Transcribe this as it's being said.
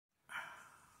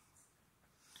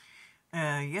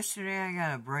Yesterday I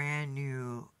got a brand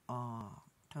new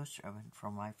toaster oven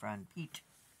from my friend Pete.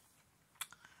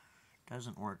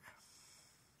 Doesn't work.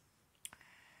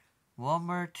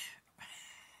 Walmart,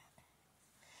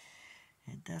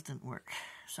 it doesn't work.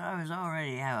 So I was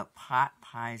already having pot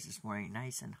pies this morning,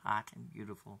 nice and hot and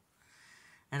beautiful.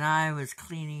 And I was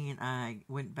cleaning, and I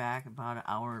went back about an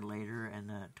hour later, and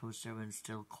the toaster oven's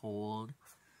still cold.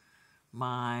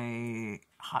 My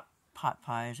hot pot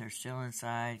pies are still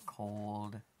inside,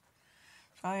 cold.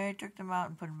 So I took them out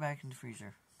and put them back in the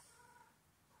freezer.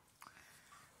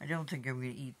 I don't think I'm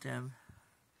going to eat them.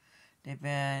 They've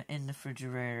been in the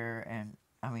refrigerator and,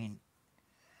 in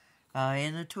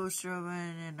the toaster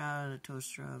oven and out of the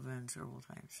toaster oven several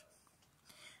times.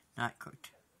 Not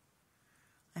cooked.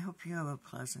 I hope you have a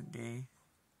pleasant day.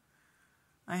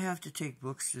 I have to take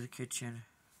books to the kitchen.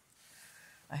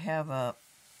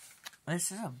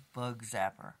 This is a bug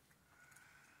zapper.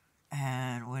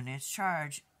 And when it's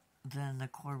charged, then the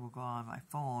cord will go on my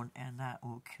phone and that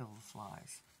will kill the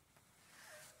flies.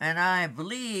 And I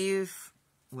believe,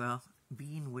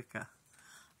 being Wicca,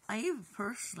 I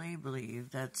personally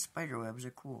believe that spiderwebs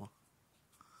are cool.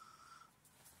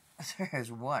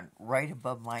 There's one right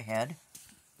above my head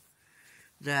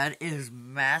that is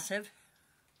massive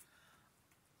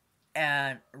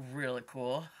and really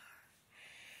cool.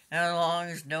 And as long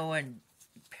as no one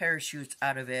parachutes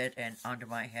out of it and onto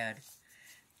my head,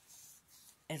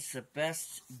 it's the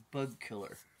best bug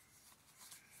killer.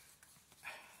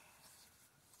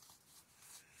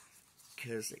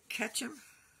 Because they catch them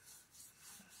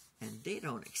and they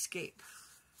don't escape.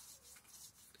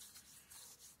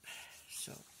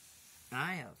 So,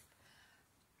 I have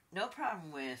no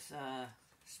problem with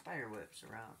spider webs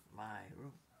around my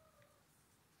room.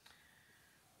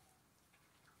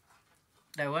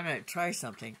 I want to try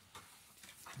something.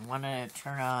 I want to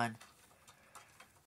turn on